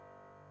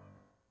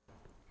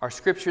Our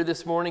scripture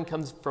this morning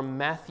comes from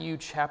Matthew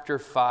chapter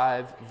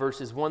 5,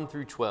 verses 1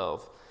 through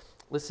 12.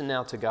 Listen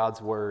now to God's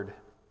word.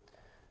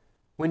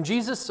 When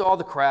Jesus saw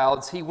the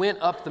crowds, he went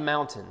up the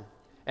mountain,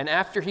 and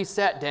after he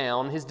sat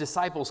down, his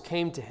disciples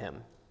came to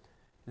him.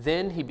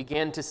 Then he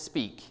began to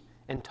speak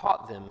and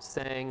taught them,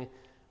 saying,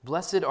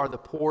 "Blessed are the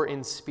poor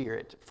in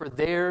spirit, for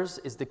theirs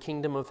is the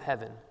kingdom of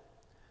heaven.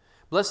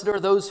 Blessed are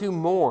those who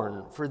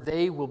mourn, for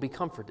they will be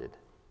comforted.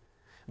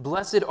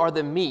 Blessed are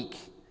the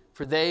meek,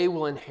 for they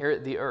will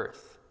inherit the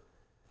earth.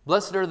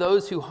 Blessed are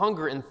those who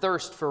hunger and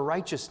thirst for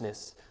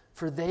righteousness,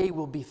 for they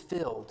will be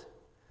filled.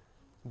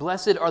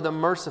 Blessed are the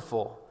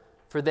merciful,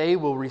 for they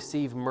will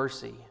receive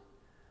mercy.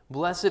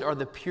 Blessed are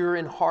the pure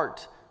in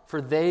heart, for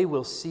they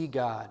will see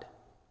God.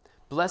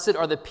 Blessed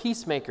are the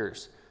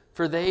peacemakers,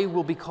 for they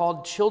will be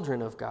called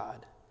children of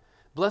God.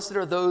 Blessed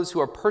are those who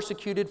are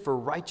persecuted for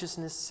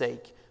righteousness'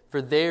 sake,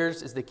 for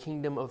theirs is the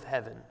kingdom of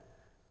heaven.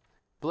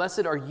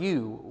 Blessed are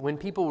you when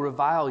people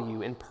revile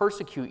you and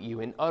persecute you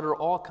and utter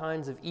all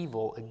kinds of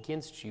evil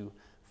against you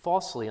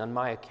falsely on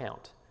my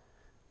account.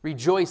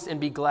 Rejoice and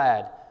be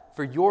glad,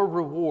 for your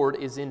reward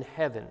is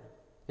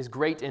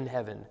great in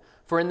heaven.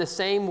 For in the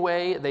same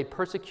way they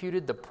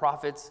persecuted the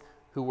prophets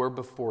who were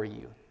before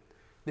you."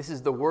 This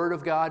is the word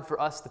of God for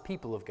us, the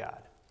people of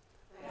God.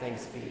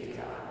 Thanks be to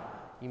God.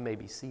 You may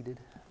be seated.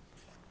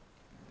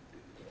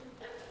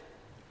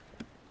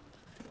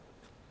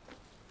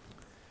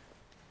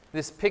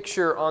 This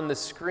picture on the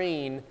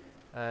screen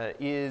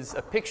is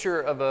a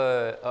picture of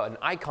an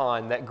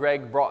icon that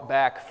Greg brought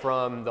back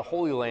from the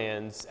Holy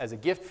Lands as a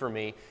gift for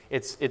me.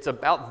 It's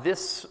about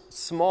this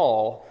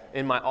small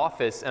in my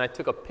office, and I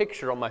took a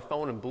picture on my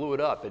phone and blew it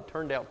up. It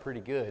turned out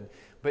pretty good.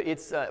 But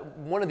it's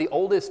one of the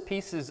oldest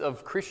pieces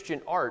of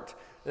Christian art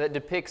that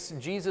depicts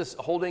Jesus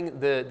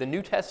holding the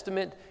New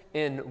Testament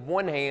in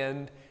one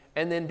hand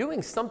and then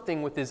doing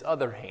something with his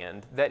other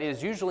hand that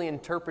is usually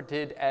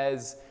interpreted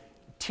as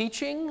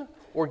teaching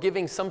or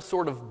giving some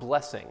sort of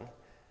blessing.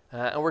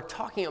 And we're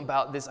talking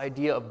about this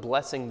idea of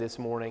blessing this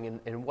morning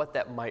and what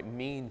that might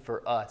mean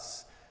for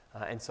us.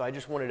 And so I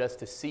just wanted us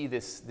to see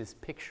this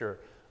picture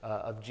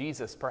of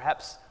Jesus,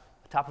 perhaps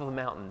top of a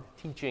mountain,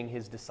 teaching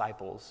his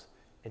disciples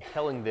and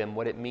telling them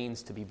what it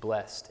means to be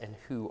blessed and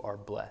who are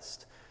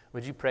blessed.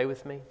 Would you pray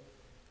with me?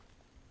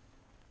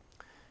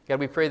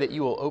 God, we pray that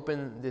you will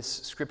open this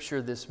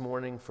scripture this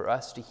morning for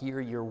us to hear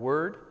your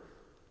word.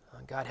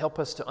 God, help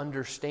us to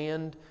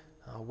understand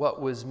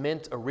what was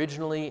meant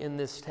originally in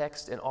this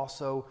text and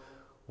also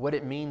what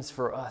it means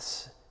for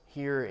us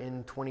here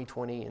in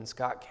 2020 in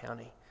Scott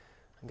County.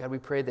 And God, we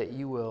pray that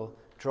you will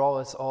draw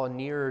us all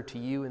nearer to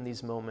you in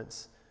these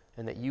moments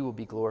and that you will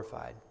be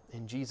glorified.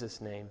 In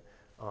Jesus' name,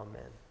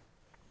 amen.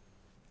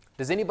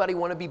 Does anybody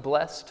want to be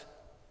blessed?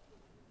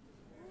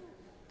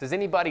 Does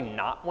anybody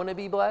not want to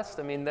be blessed?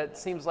 I mean, that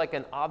seems like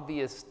an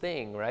obvious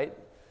thing, right?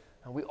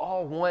 We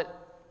all want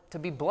to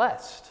be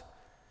blessed.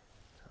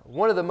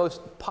 One of the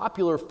most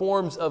popular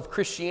forms of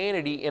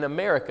Christianity in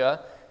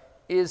America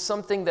is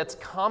something that's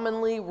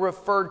commonly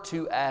referred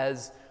to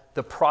as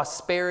the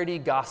prosperity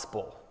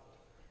gospel.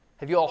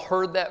 Have you all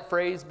heard that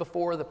phrase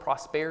before, the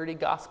prosperity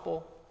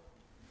gospel?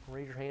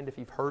 Raise your hand if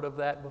you've heard of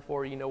that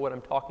before. You know what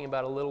I'm talking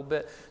about a little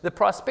bit. The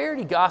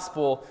prosperity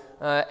gospel,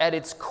 at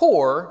its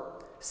core,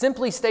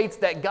 simply states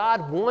that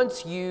God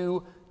wants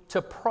you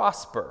to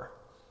prosper.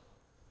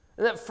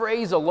 And that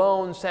phrase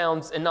alone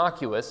sounds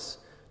innocuous.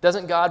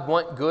 Doesn't God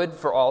want good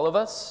for all of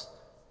us?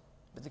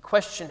 But the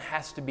question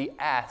has to be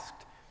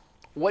asked,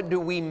 what do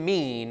we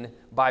mean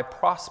by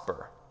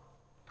prosper?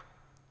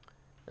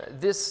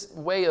 This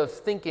way of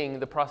thinking,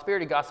 the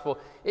prosperity gospel,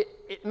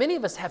 many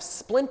of us have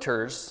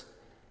splinters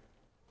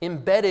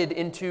embedded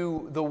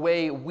into the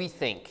way we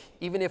think,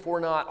 even if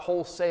we're not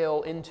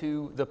wholesale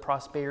into the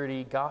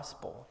prosperity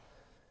gospel.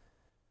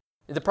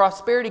 The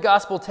prosperity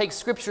gospel takes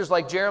scriptures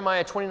like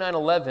Jeremiah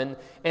 29:11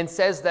 and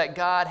says that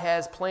God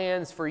has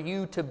plans for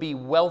you to be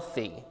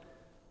wealthy.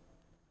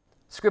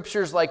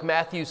 Scriptures like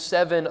Matthew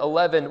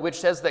 7:11, which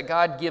says that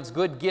God gives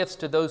good gifts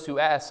to those who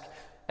ask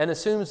and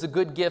assumes the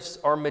good gifts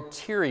are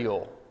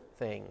material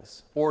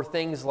things or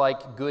things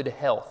like good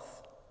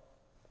health.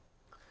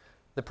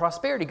 The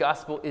prosperity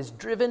gospel is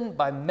driven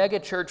by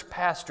megachurch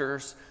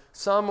pastors,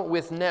 some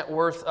with net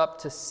worth up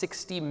to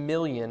 60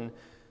 million,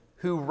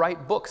 who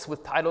write books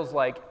with titles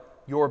like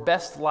Your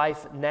Best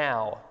Life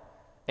Now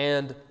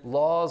and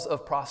Laws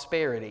of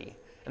Prosperity.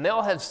 And they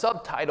all have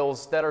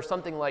subtitles that are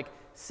something like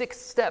 6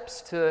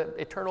 Steps to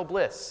Eternal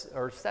Bliss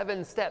or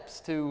 7 Steps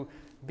to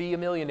Be a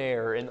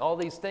Millionaire and all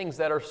these things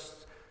that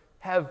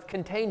have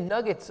contained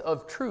nuggets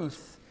of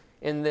truth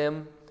in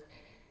them,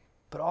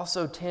 but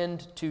also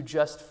tend to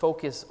just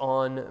focus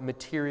on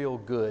material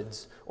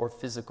goods or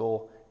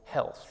physical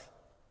health.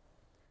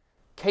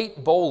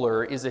 Kate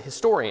Bowler is a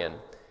historian.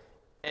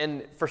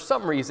 And for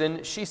some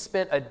reason, she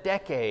spent a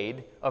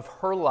decade of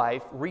her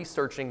life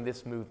researching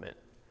this movement,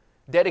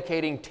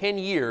 dedicating 10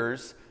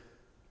 years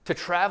to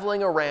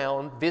traveling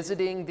around,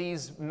 visiting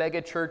these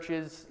mega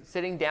churches,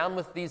 sitting down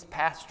with these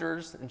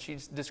pastors, and she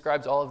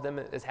describes all of them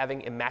as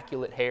having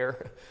immaculate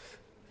hair,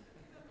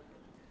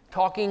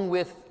 talking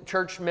with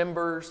church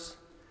members.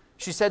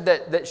 She said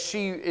that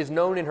she is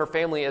known in her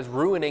family as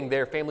ruining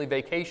their family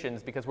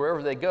vacations because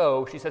wherever they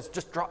go, she says,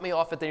 just drop me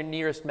off at the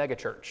nearest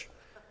megachurch.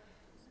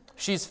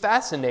 She's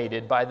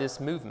fascinated by this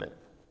movement.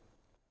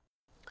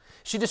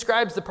 She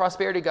describes the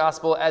prosperity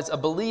gospel as a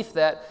belief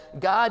that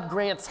God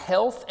grants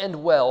health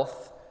and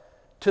wealth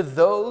to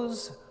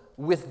those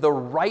with the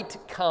right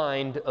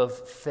kind of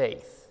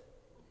faith.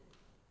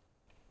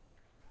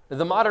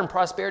 The modern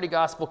prosperity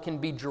gospel can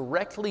be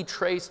directly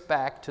traced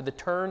back to the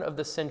turn of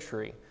the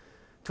century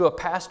to a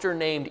pastor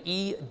named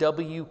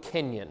E.W.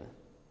 Kenyon.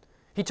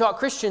 He taught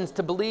Christians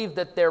to believe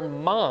that their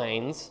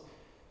minds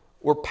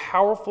were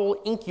powerful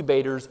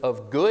incubators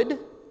of good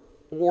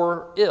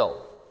or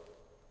ill.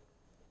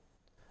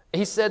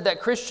 He said that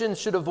Christians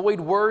should avoid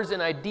words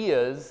and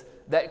ideas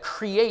that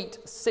create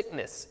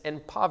sickness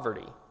and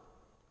poverty.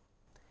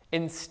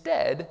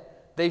 Instead,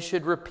 they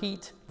should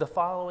repeat the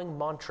following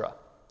mantra: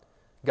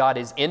 God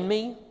is in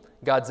me,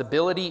 God's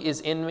ability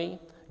is in me,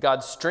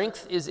 God's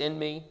strength is in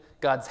me,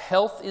 God's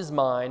health is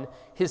mine,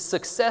 His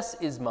success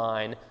is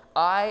mine,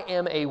 I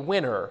am a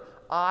winner,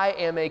 I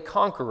am a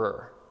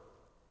conqueror.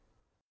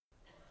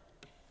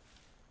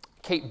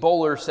 Kate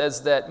Bowler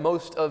says that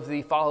most of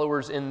the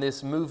followers in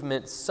this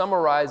movement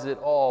summarize it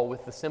all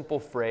with the simple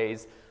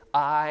phrase,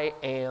 I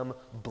am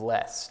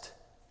blessed.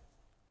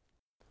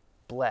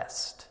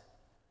 Blessed.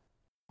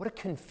 What a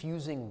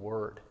confusing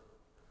word.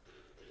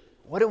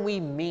 What do we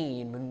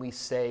mean when we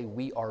say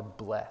we are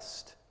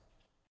blessed?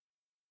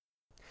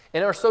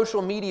 In our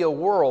social media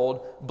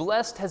world,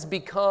 blessed has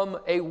become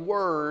a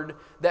word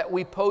that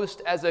we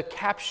post as a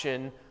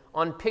caption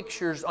on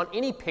pictures, on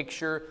any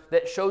picture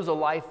that shows a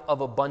life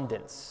of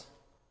abundance.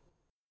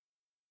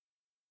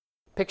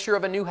 Picture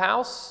of a new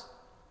house?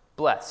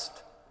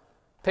 Blessed.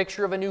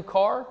 Picture of a new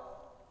car?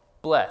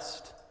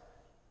 Blessed.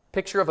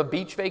 Picture of a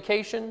beach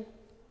vacation?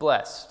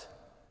 Blessed.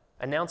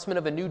 Announcement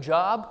of a new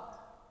job?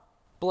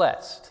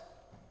 Blessed.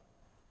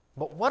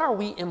 But what are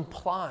we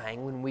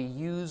implying when we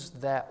use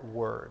that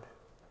word?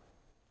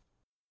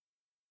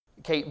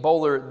 Kate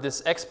Bowler,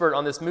 this expert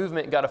on this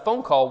movement, got a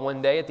phone call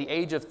one day at the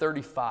age of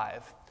 35.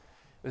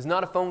 It was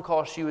not a phone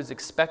call she was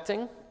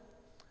expecting,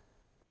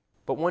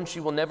 but one she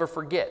will never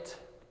forget.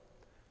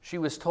 She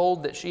was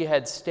told that she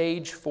had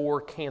stage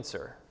 4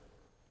 cancer.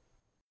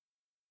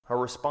 Her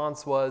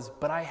response was,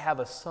 "But I have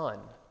a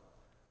son."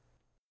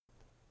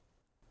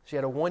 She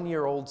had a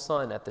 1-year-old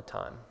son at the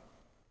time.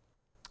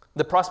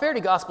 The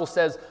prosperity gospel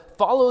says,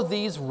 follow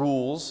these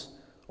rules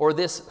or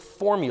this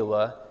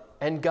formula,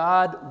 and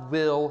God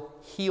will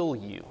heal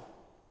you.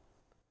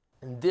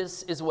 And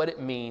this is what it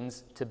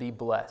means to be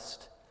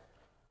blessed.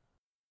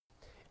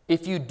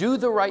 If you do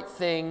the right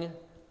thing,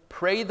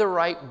 pray the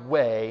right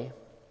way,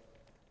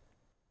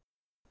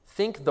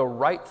 think the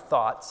right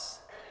thoughts,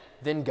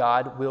 then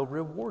God will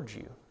reward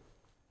you.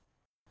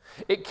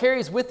 It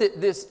carries with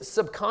it this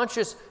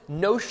subconscious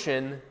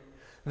notion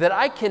that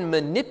I can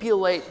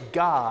manipulate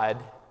God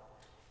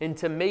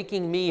into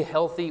making me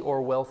healthy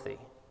or wealthy.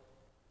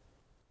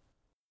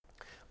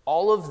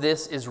 All of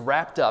this is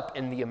wrapped up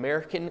in the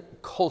American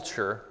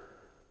culture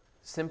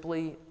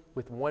simply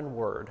with one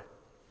word: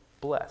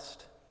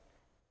 blessed.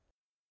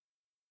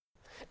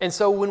 And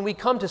so when we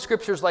come to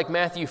scriptures like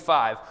Matthew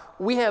 5,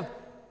 we have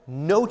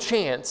no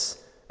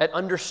chance at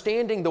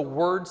understanding the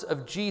words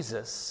of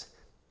Jesus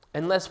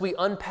unless we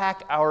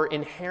unpack our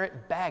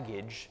inherent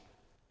baggage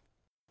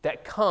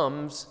that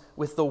comes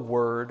with the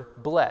word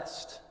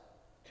blessed.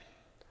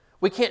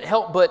 We can't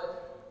help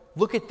but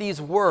look at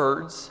these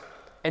words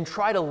and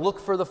try to look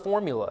for the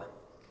formula.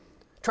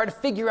 Try to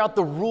figure out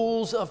the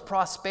rules of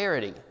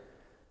prosperity.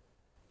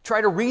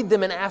 Try to read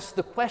them and ask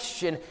the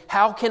question,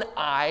 how can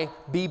I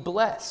be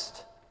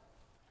blessed?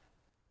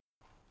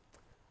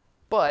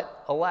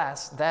 But,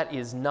 alas, that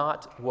is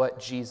not what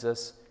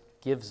Jesus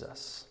gives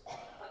us.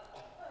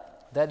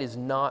 That is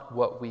not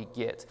what we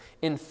get.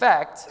 In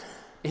fact,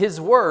 his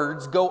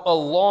words go a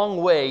long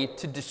way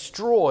to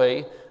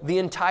destroy the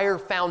entire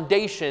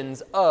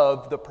foundations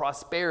of the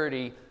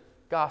prosperity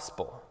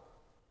gospel.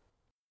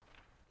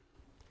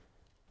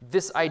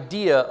 This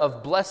idea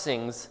of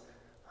blessings,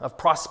 of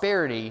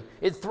prosperity,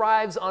 it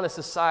thrives on a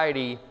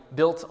society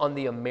built on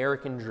the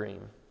American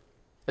dream.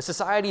 A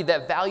society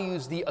that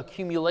values the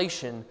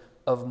accumulation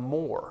of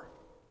more.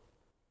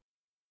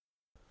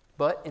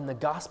 But in the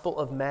Gospel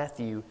of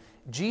Matthew,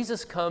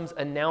 Jesus comes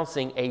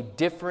announcing a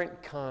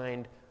different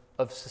kind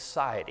of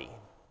society.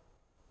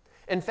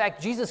 In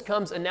fact, Jesus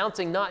comes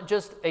announcing not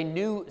just a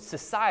new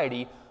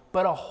society,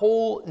 but a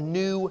whole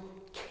new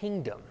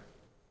kingdom.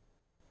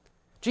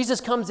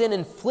 Jesus comes in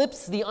and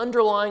flips the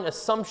underlying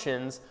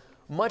assumptions,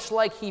 much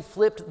like he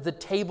flipped the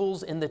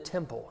tables in the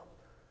temple.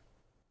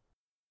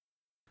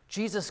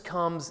 Jesus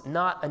comes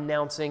not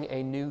announcing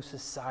a new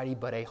society,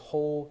 but a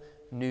whole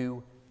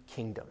new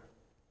kingdom.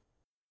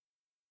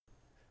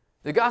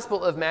 The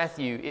Gospel of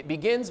Matthew, it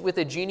begins with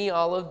a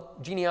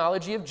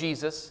genealogy of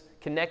Jesus,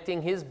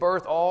 connecting his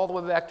birth all the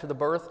way back to the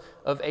birth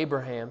of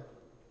Abraham.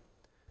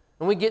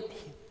 And we get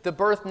the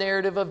birth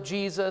narrative of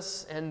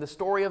Jesus and the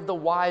story of the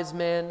wise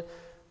men,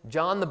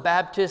 John the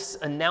Baptist's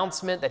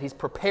announcement that he's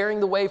preparing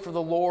the way for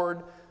the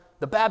Lord,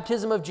 the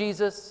baptism of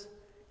Jesus,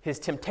 his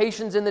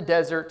temptations in the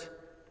desert,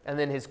 and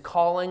then his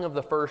calling of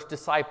the first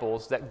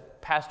disciples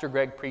that Pastor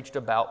Greg preached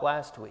about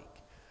last week.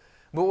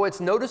 But what's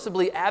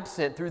noticeably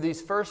absent through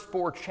these first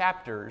 4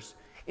 chapters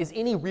is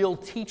any real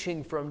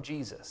teaching from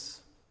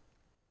Jesus.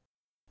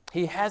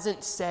 He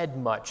hasn't said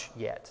much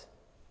yet.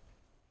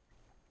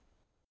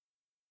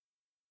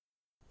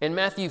 In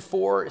Matthew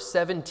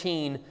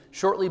 4:17,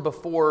 shortly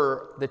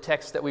before the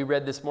text that we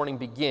read this morning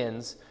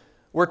begins,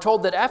 we're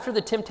told that after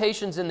the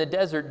temptations in the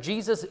desert,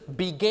 Jesus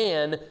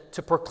began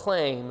to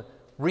proclaim,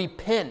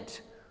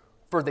 "Repent,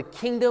 for the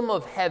kingdom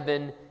of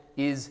heaven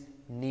is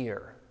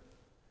near."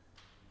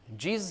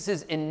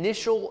 Jesus'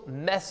 initial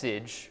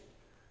message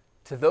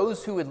to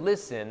those who would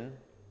listen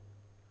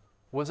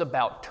was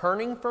about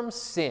turning from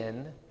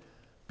sin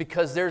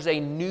because there's a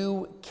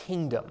new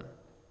kingdom.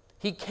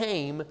 He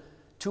came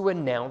to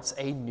announce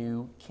a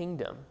new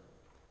kingdom.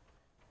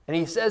 And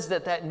he says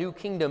that that new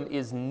kingdom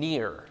is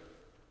near.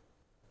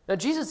 Now,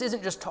 Jesus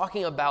isn't just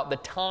talking about the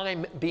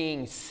time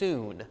being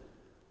soon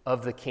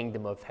of the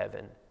kingdom of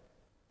heaven.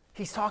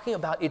 He's talking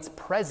about its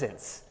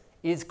presence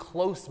is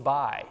close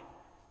by.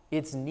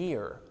 It's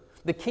near.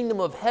 The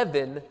kingdom of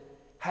heaven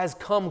has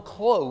come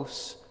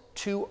close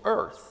to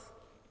earth.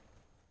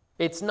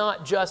 It's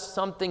not just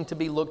something to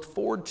be looked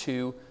forward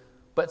to,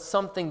 but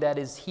something that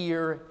is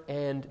here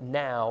and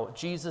now.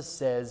 Jesus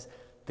says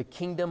the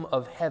kingdom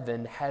of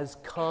heaven has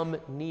come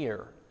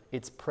near.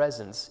 Its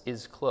presence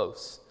is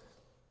close.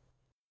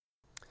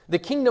 The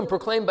kingdom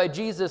proclaimed by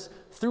Jesus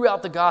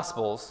throughout the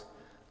Gospels,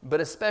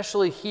 but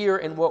especially here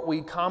in what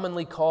we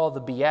commonly call the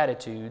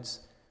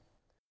Beatitudes,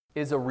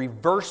 is a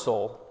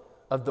reversal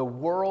of the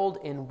world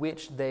in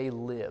which they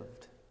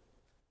lived.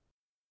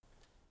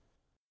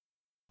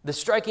 The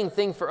striking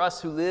thing for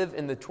us who live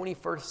in the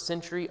 21st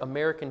century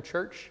American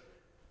church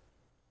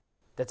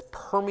that's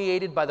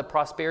permeated by the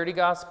prosperity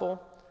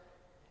gospel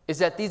is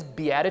that these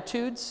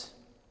Beatitudes,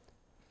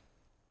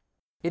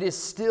 it is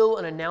still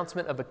an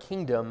announcement of a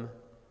kingdom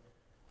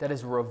that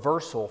is a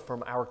reversal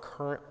from our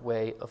current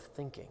way of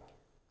thinking.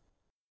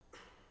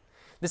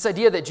 This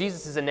idea that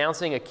Jesus is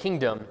announcing a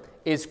kingdom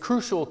is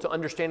crucial to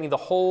understanding the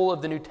whole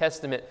of the New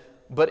Testament,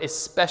 but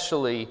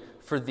especially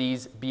for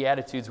these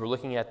Beatitudes we're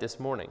looking at this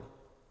morning.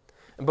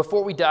 And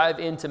before we dive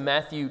into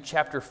Matthew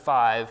chapter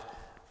 5,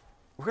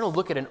 we're going to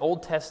look at an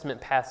Old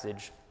Testament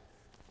passage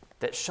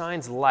that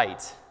shines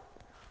light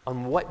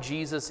on what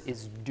Jesus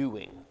is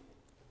doing.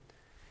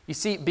 You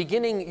see,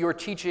 beginning your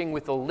teaching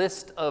with a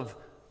list of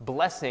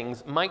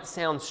blessings might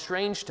sound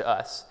strange to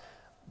us,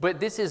 but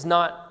this is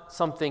not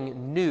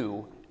something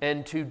new.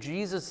 And to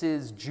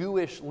Jesus'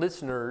 Jewish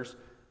listeners,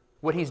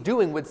 what he's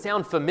doing would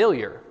sound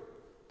familiar.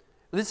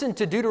 Listen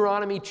to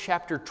Deuteronomy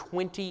chapter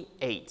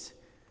 28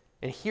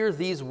 and hear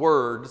these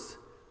words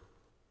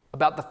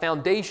about the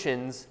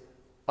foundations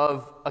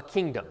of a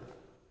kingdom.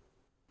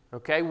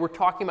 Okay, we're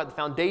talking about the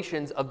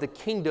foundations of the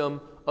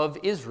kingdom of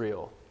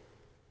Israel.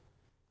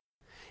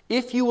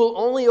 If you will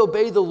only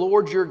obey the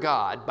Lord your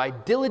God by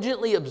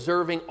diligently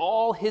observing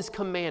all his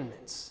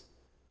commandments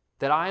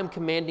that I am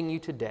commanding you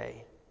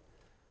today,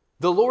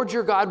 the Lord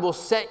your God will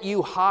set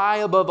you high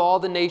above all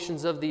the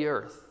nations of the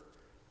earth.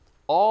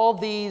 All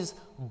these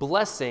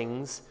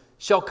blessings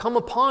shall come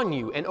upon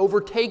you and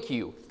overtake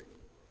you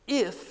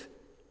if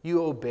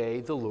you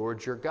obey the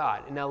Lord your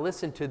God. And now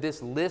listen to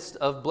this list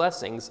of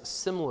blessings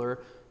similar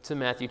to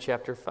Matthew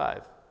chapter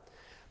 5.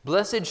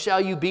 Blessed shall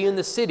you be in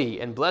the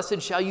city, and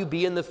blessed shall you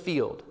be in the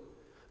field.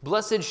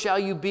 Blessed shall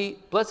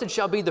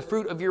be the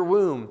fruit of your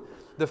womb,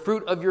 the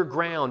fruit of your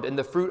ground, and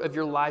the fruit of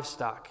your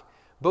livestock,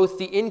 both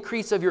the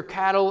increase of your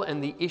cattle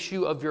and the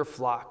issue of your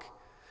flock.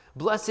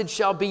 Blessed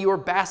shall be your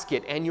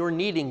basket and your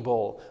kneading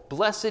bowl.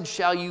 Blessed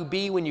shall you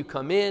be when you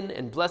come in,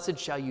 and blessed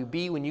shall you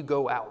be when you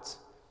go out.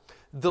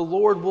 The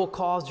Lord will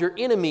cause your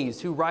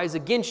enemies who rise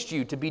against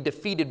you to be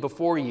defeated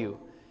before you,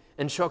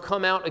 and shall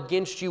come out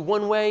against you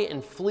one way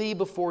and flee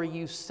before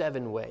you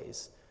 7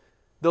 ways.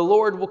 The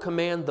Lord will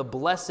command the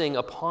blessing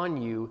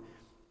upon you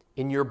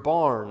in your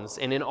barns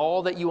and in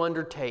all that you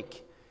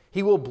undertake.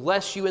 He will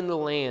bless you in the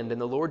land, and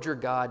the Lord your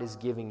God is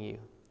giving you.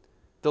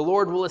 The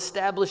Lord will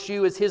establish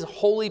you as his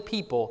holy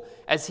people,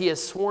 as he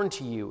has sworn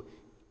to you,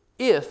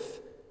 if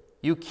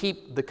you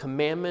keep the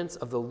commandments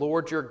of the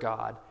Lord your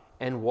God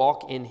and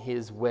walk in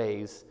his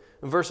ways.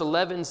 Verse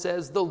 11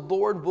 says, the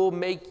Lord will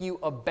make you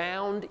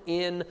abound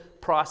in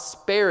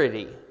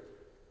prosperity,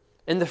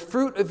 in the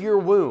fruit of your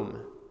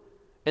womb,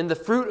 in the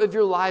fruit of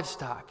your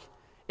livestock,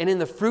 and in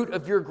the fruit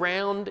of your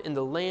ground in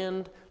the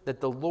land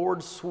that the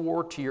Lord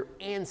swore to your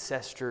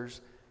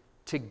ancestors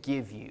to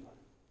give you.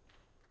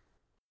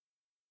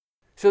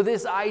 So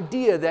this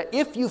idea that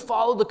if you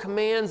follow the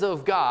commands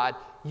of God,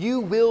 you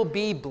will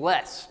be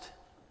blessed.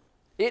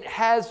 It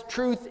has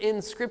truth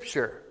in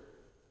Scripture.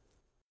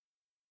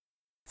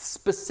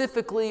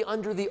 Specifically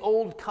under the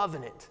Old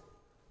Covenant,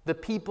 the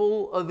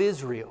people of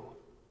Israel.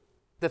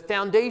 The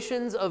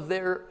foundations of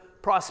their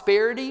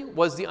prosperity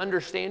was the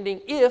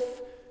understanding if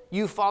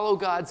you follow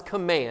God's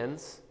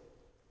commands,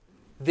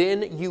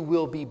 then you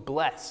will be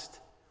blessed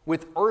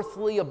with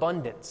earthly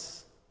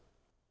abundance.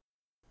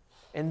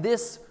 And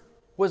this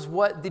was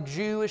what the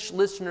Jewish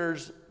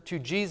listeners to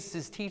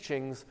Jesus'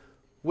 teachings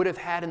would have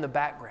had in the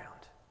background.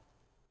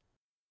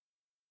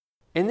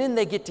 And then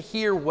they get to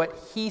hear what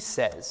he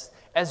says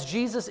as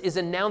Jesus is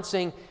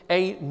announcing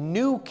a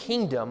new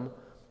kingdom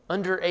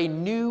under a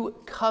new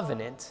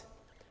covenant.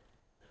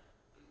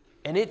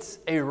 And it's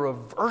a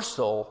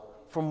reversal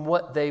from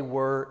what they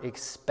were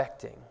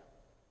expecting.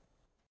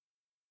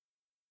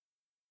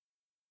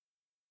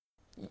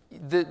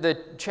 The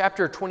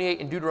chapter 28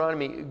 in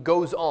Deuteronomy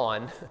goes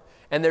on,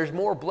 and there's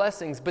more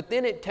blessings, but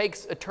then it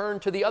takes a turn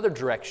to the other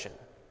direction.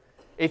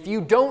 If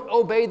you don't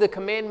obey the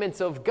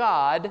commandments of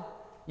God,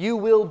 you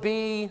will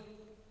be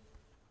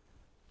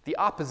the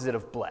opposite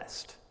of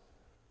blessed,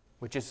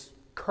 which is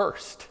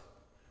cursed.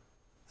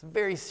 It's a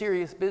very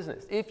serious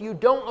business. If you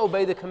don't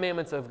obey the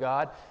commandments of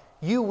God,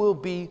 you will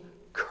be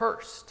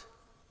cursed.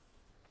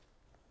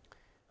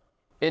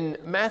 In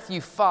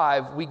Matthew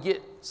 5, we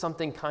get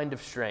something kind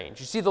of strange.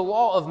 You see, the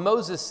law of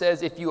Moses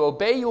says, if you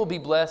obey, you will be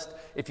blessed.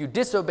 If you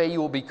disobey, you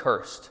will be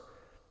cursed.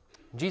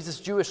 Jesus'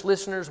 Jewish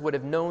listeners would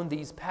have known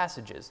these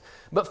passages.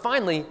 But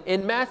finally,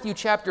 in Matthew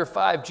chapter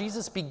 5,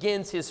 Jesus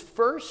begins his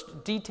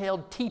first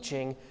detailed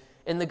teaching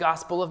in the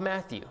Gospel of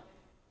Matthew.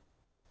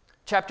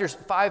 Chapters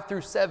 5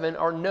 through 7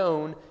 are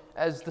known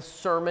as the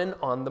Sermon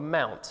on the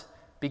Mount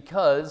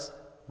because,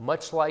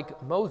 much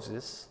like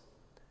Moses,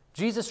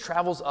 Jesus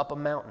travels up a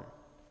mountain.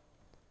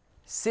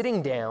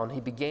 Sitting down, he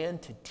began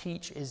to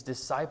teach his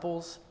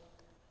disciples,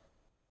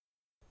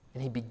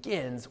 and he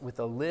begins with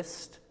a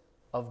list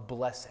of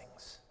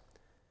blessings.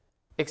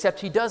 Except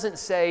he doesn't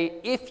say,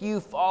 if you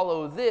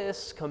follow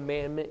this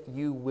commandment,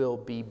 you will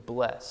be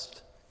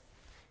blessed.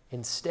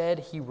 Instead,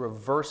 he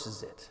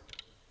reverses it.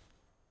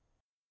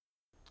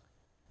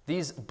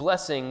 These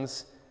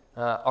blessings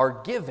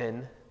are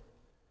given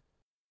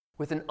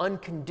with as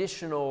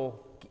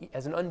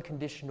an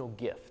unconditional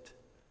gift.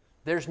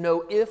 There's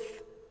no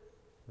if,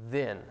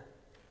 then.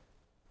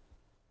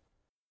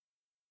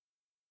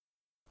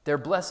 They're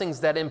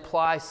blessings that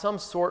imply some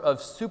sort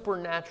of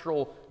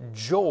supernatural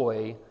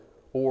joy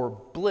or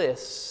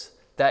bliss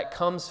that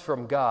comes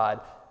from God,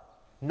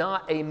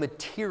 not a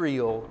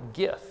material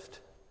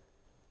gift.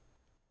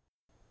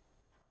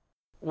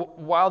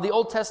 While the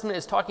Old Testament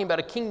is talking about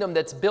a kingdom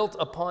that's built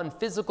upon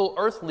physical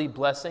earthly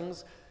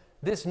blessings,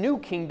 this new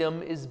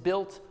kingdom is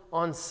built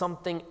on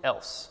something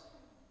else.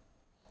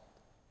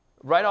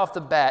 Right off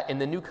the bat in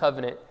the new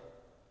covenant,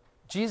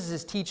 Jesus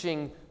is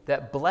teaching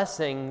that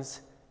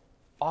blessings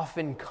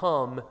often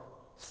come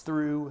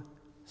through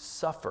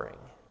suffering.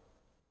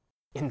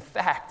 In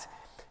fact,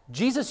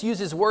 Jesus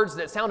uses words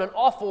that sound an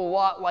awful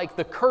lot like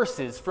the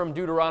curses from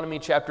Deuteronomy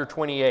chapter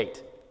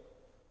 28.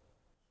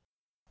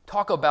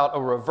 Talk about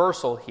a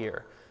reversal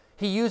here.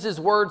 He uses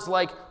words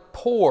like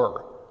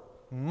poor,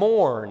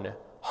 mourn,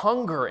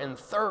 hunger and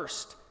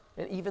thirst,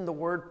 and even the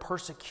word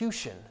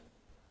persecution.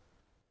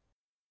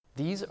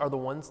 These are the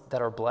ones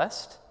that are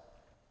blessed.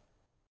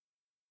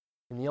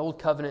 In the Old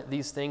Covenant,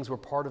 these things were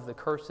part of the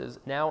curses.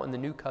 Now in the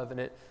New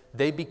Covenant,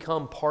 they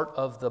become part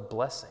of the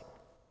blessing.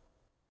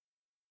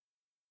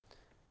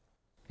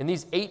 In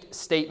these 8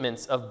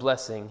 statements of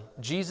blessing,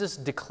 Jesus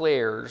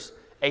declares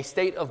a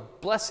state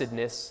of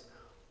blessedness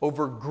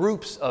over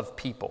groups of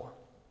people.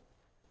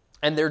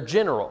 And they're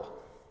general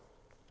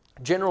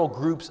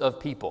groups of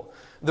people.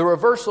 The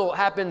reversal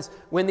happens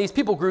when these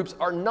people groups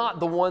are not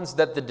the ones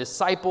that the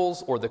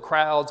disciples or the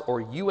crowds or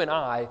you and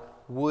I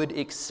would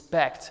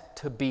expect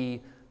to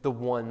be the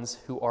ones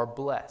who are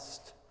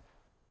blessed.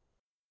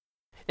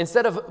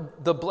 Instead of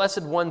the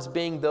blessed ones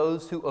being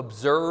those who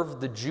observe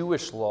the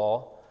Jewish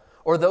law,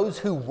 or those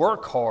who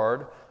work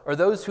hard, or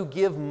those who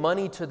give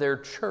money to their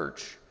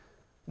church,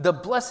 the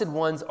blessed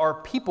ones are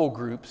people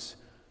groups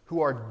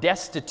who are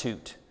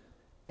destitute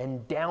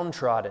and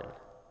downtrodden.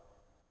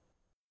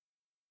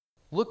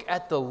 Look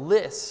at the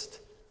list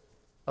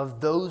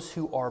of those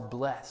who are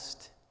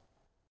blessed.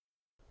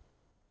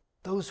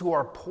 Those who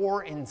are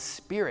poor in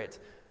spirit.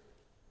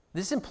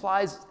 This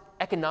implies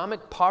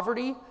economic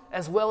poverty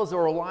as well as a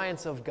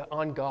reliance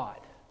on God.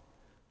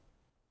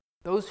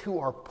 Those who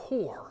are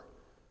poor,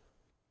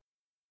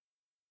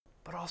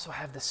 but also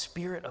have the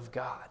Spirit of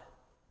God.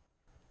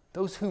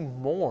 Those who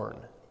mourn,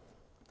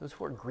 those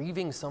who are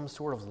grieving some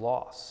sort of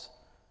loss.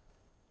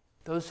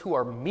 Those who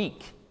are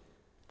meek,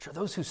 which are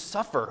those who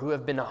suffer, who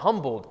have been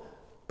humbled,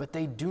 but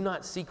they do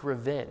not seek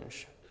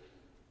revenge.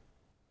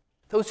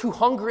 Those who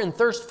hunger and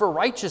thirst for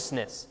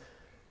righteousness.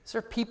 These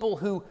are people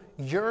who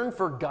yearn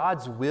for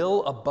God's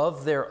will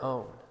above their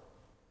own.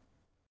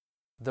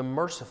 The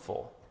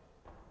merciful.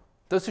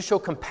 Those who show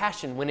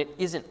compassion when it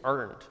isn't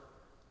earned.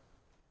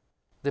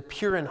 The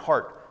pure in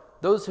heart.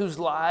 Those whose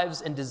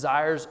lives and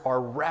desires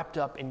are wrapped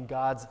up in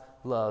God's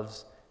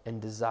loves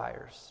and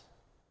desires.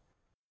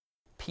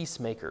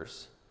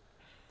 Peacemakers.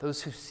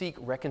 Those who seek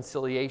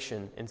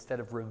reconciliation instead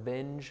of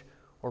revenge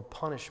or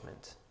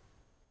punishment.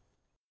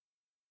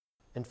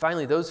 And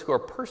finally, those who are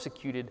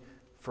persecuted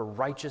for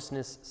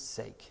righteousness'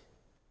 sake.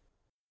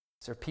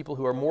 These are people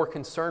who are more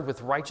concerned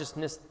with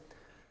righteousness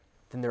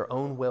than their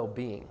own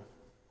well-being.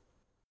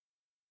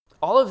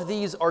 All of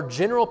these are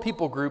general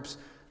people groups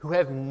who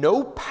have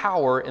no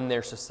power in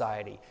their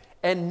society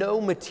and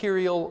no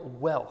material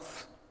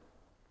wealth.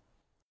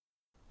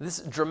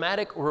 This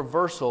dramatic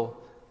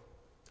reversal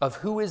of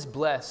who is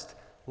blessed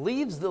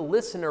leaves the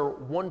listener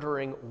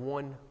wondering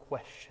one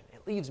question.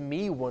 It leaves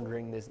me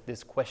wondering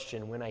this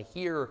question when I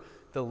hear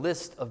the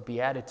list of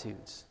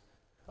Beatitudes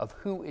of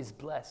who is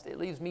blessed. It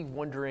leaves me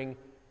wondering,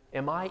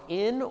 am I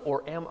in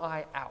or am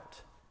I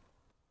out?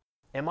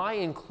 Am I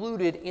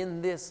included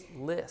in this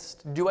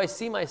list? Do I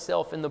see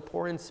myself in the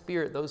poor in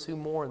spirit, those who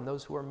mourn,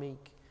 those who are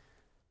meek?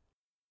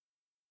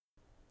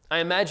 I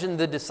imagine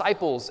the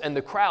disciples and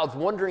the crowds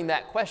wondering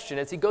that question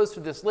as he goes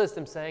through this list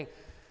and saying,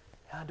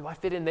 do I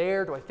fit in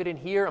there? Do I fit in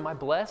here? Am I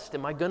blessed?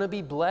 Am I going to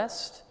be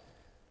blessed?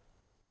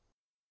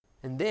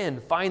 And then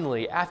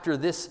finally, after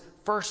this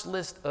first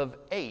list of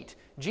 8,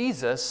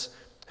 Jesus,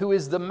 who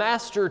is the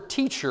master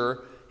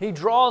teacher, he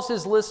draws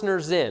his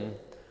listeners in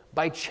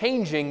by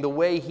changing the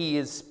way he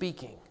is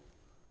speaking.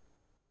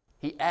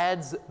 He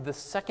adds the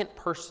second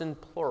person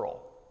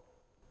plural,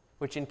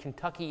 which in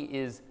Kentucky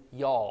is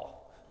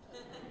y'all.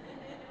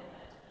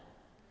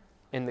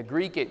 In the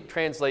Greek, it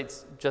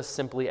translates just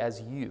simply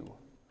as you.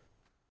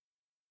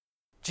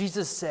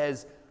 Jesus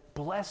says,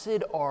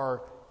 "Blessed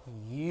are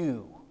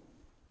you."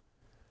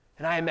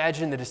 And I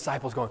imagine the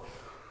disciples going,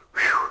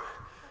 "Whew,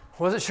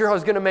 wasn't sure I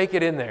was going to make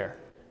it in there.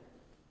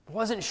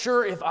 Wasn't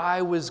sure if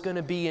I was going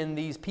to be in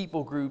these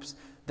people groups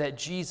that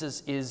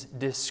Jesus is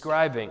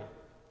describing.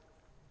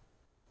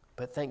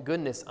 But thank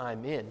goodness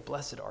I'm in.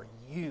 Blessed are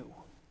you."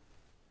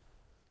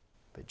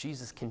 But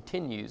Jesus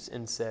continues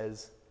and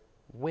says,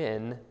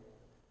 "When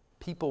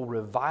people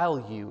revile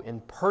you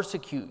and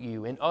persecute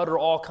you and utter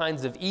all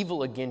kinds of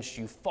evil against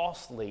you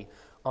falsely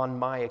on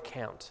my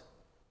account."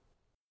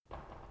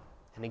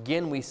 And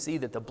again, we see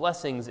that the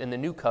blessings in the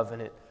new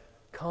covenant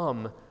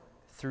come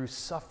through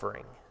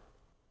suffering.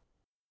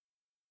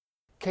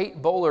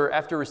 Kate Bowler,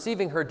 after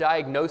receiving her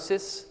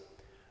diagnosis,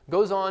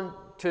 goes on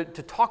to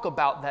talk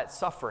about that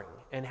suffering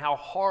and how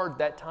hard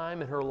that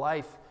time in her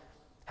life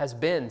has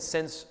been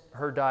since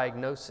her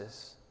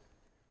diagnosis.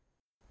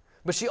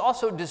 But she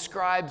also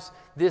describes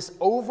this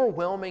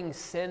overwhelming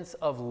sense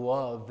of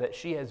love that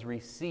she has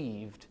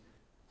received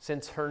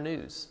since her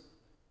news.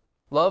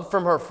 Love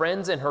from her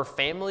friends and her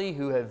family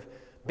who have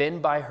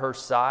been by her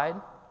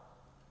side,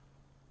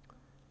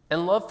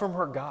 and love from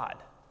her God,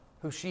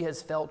 who she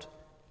has felt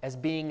as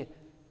being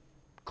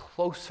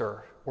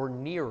closer or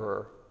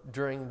nearer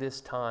during this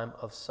time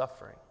of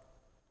suffering.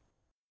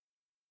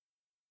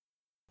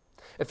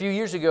 A few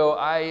years ago,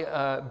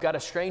 I got a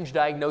strange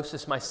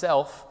diagnosis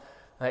myself.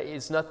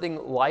 It's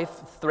nothing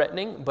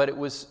life-threatening, but it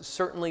was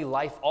certainly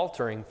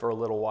life-altering for a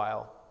little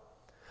while.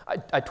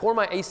 I tore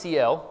my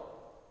ACL,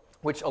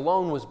 which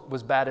alone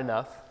was bad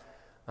enough.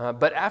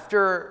 But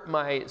after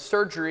my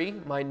surgery,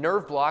 my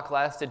nerve block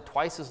lasted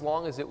twice as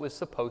long as it was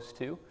supposed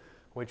to,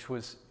 which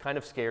was kind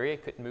of scary. I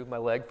couldn't move my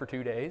leg for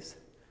 2 days.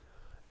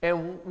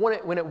 And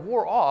when it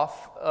wore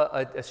off,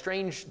 a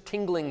strange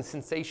tingling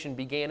sensation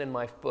began in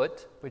my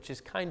foot, which is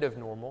kind of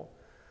normal.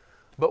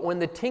 But when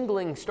the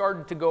tingling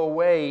started to go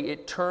away,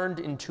 it turned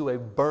into a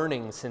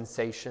burning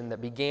sensation that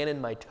began in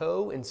my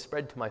toe and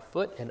spread to my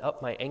foot and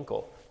up my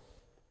ankle.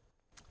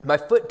 My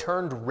foot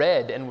turned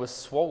red and was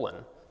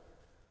swollen.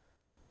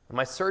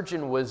 My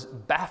surgeon was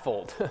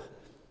baffled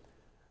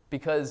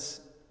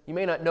because you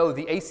may not know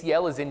the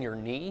ACL is in your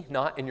knee,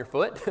 not in your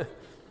foot.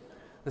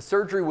 The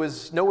surgery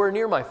was nowhere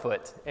near my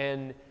foot,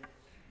 and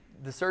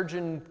the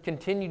surgeon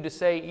continued to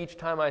say each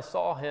time I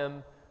saw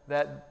him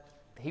that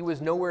he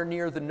was nowhere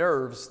near the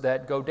nerves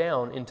that go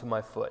down into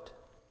my foot.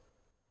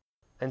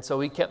 And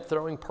so he kept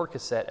throwing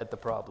Percocet at the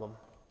problem.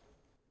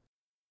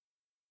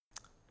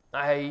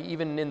 I,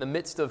 even in the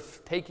midst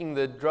of taking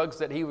the drugs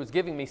that he was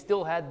giving me,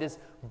 still had this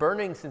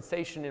burning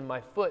sensation in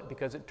my foot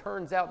because it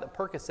turns out that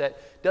Percocet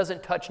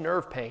doesn't touch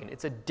nerve pain.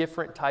 It's a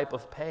different type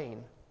of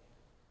pain.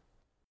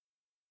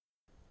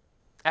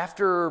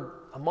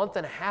 After a month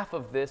and a half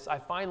of this, I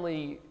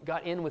finally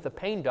got in with a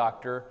pain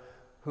doctor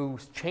who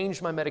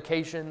changed my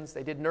medications.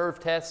 They did nerve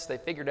tests. They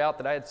figured out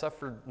that I had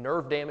suffered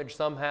nerve damage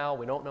somehow.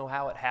 We don't know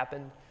how it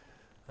happened.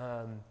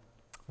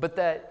 But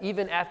that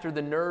even after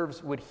the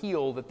nerves would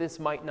heal, that this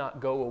might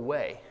not go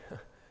away.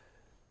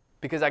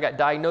 Because I got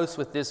diagnosed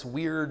with this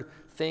weird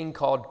thing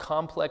called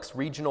complex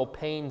regional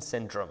pain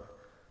syndrome.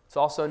 It's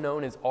also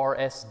known as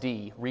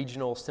RSD,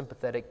 regional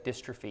sympathetic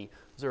dystrophy.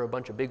 Those are a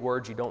bunch of big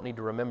words you don't need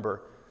to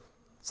remember.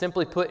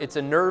 Simply put, it's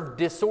a nerve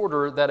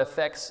disorder that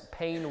affects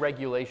pain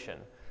regulation.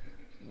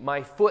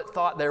 My foot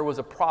thought there was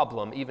a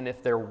problem, even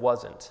if there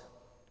wasn't.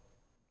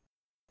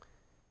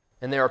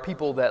 And there are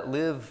people that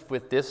live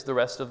with this the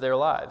rest of their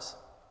lives.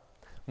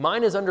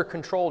 Mine is under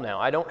control now.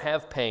 I don't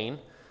have pain,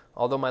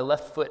 although my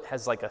left foot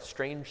has like a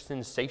strange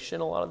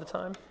sensation a lot of the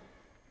time.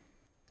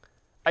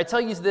 I tell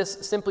you this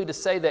simply to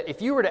say that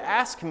if you were to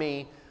ask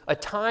me a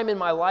time in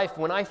my life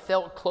when I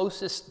felt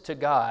closest to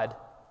God,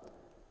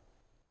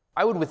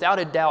 I would without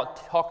a doubt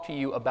talk to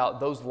you about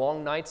those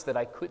long nights that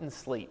I couldn't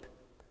sleep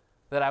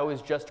that I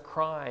was just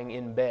crying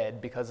in bed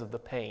because of the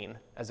pain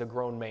as a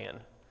grown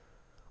man,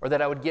 or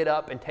that I would get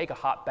up and take a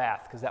hot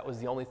bath because that was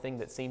the only thing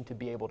that seemed to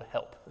be able to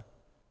help.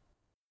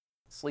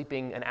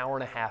 Sleeping an hour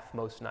and a half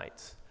most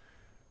nights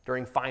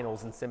during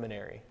finals in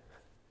seminary.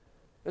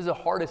 It was the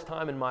hardest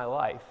time in my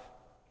life.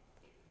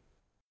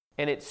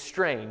 And it's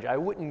strange. I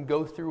wouldn't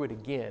go through it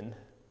again,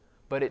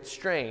 but it's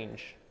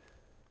strange.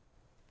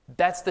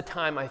 That's the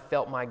time I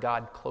felt my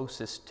God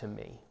closest to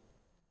me.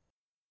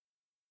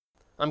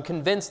 I'm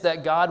convinced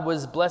that God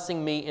was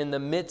blessing me in the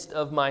midst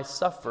of my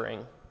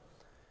suffering.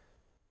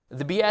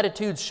 The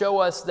Beatitudes show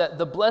us that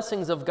the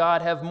blessings of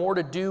God have more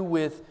to do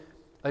with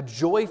a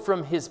joy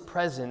from His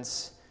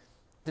presence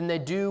than they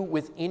do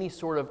with any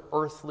sort of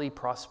earthly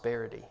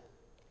prosperity.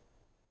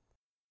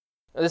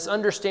 This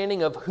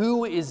understanding of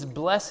who is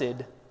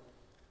blessed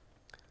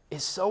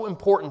is so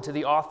important to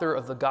the author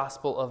of the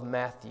Gospel of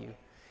Matthew.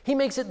 He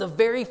makes it the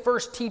very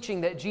first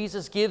teaching that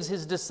Jesus gives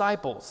His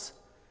disciples.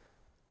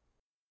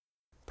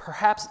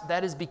 Perhaps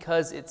that is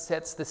because it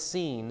sets the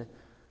scene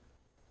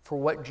for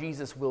what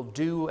Jesus will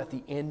do at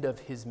the end of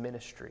His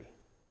ministry.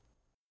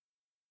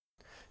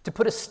 To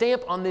put a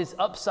stamp on this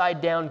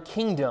upside-down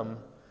kingdom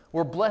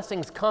where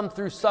blessings come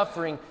through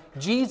suffering,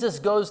 Jesus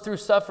goes through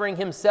suffering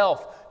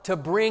Himself to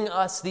bring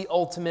us the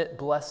ultimate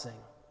blessing.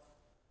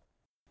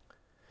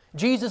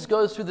 Jesus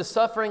goes through the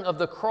suffering of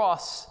the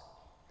cross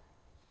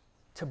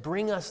to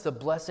bring us the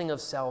blessing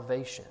of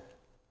salvation.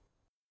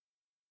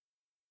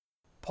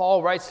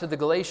 Paul writes to the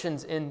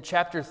Galatians in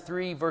chapter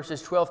 3,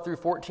 verses 12 through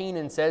 14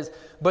 and says,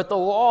 "But the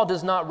law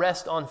does not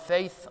rest on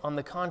faith. On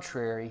the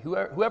contrary,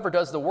 whoever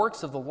does the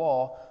works of the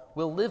law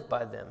will live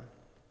by them.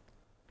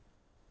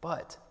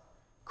 But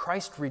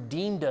Christ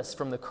redeemed us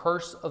from the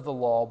curse of the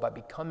law by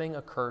becoming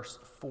a curse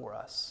for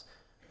us.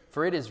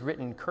 For it is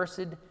written,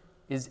 'Cursed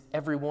is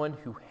everyone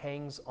who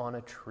hangs on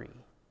a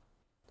tree,'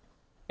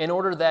 in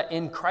order that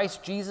in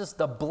Christ Jesus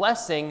the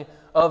blessing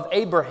of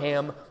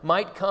Abraham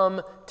might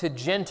come to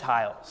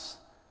Gentiles,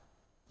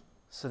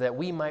 so that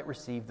we might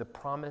receive the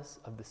promise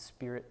of the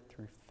Spirit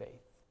through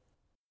faith."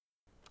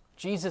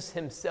 Jesus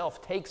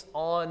Himself takes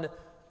on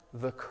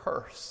the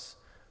curse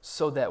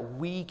so that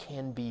we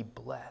can be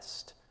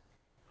blessed.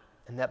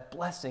 And that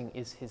blessing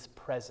is His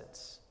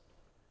presence.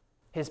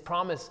 His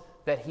promise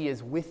that He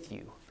is with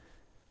you,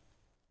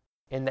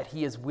 and that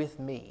He is with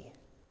me,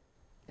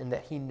 and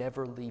that He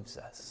never leaves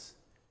us.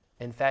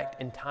 In fact,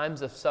 in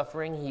times of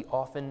suffering, He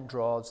often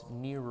draws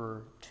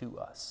nearer to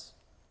us.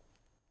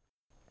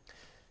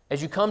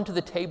 As you come to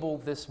the table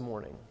this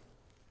morning,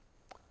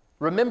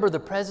 remember the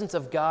presence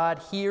of God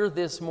here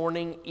this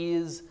morning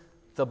is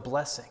the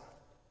blessing.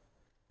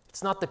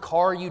 It's not the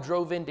car you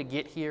drove in to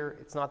get here.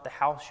 It's not the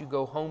house you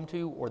go home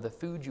to or the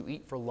food you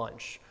eat for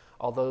lunch,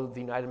 although the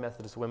United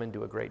Methodist women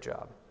do a great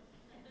job.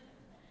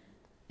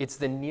 It's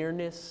the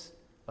nearness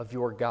of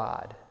your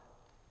God,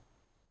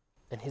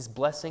 and His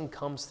blessing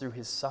comes through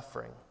His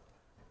suffering.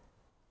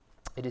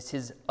 It is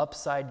His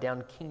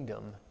upside-down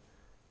kingdom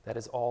that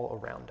is all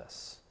around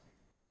us.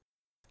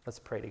 Let's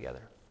pray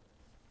together.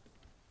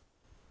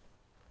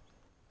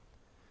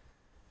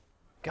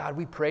 God,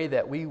 we pray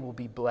that we will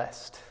be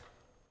blessed.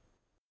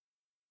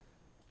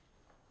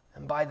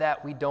 And by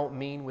that, we don't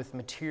mean with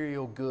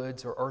material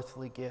goods or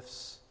earthly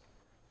gifts.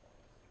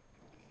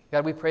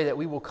 God, we pray that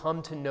we will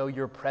come to know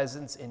Your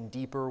presence in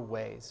deeper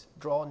ways.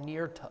 Draw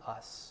near to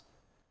us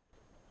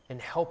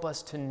and help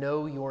us to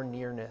know Your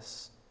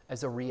nearness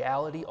as a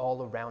reality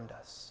all around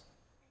us.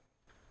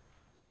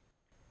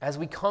 As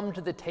we come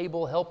to the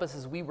table, help us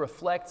as we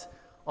reflect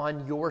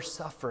on Your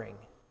suffering,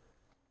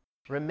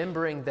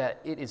 remembering that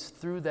it is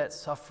through that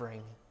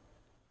suffering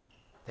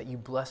that You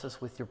bless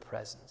us with Your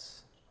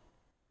presence.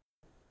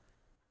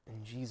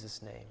 In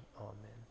Jesus' name, amen.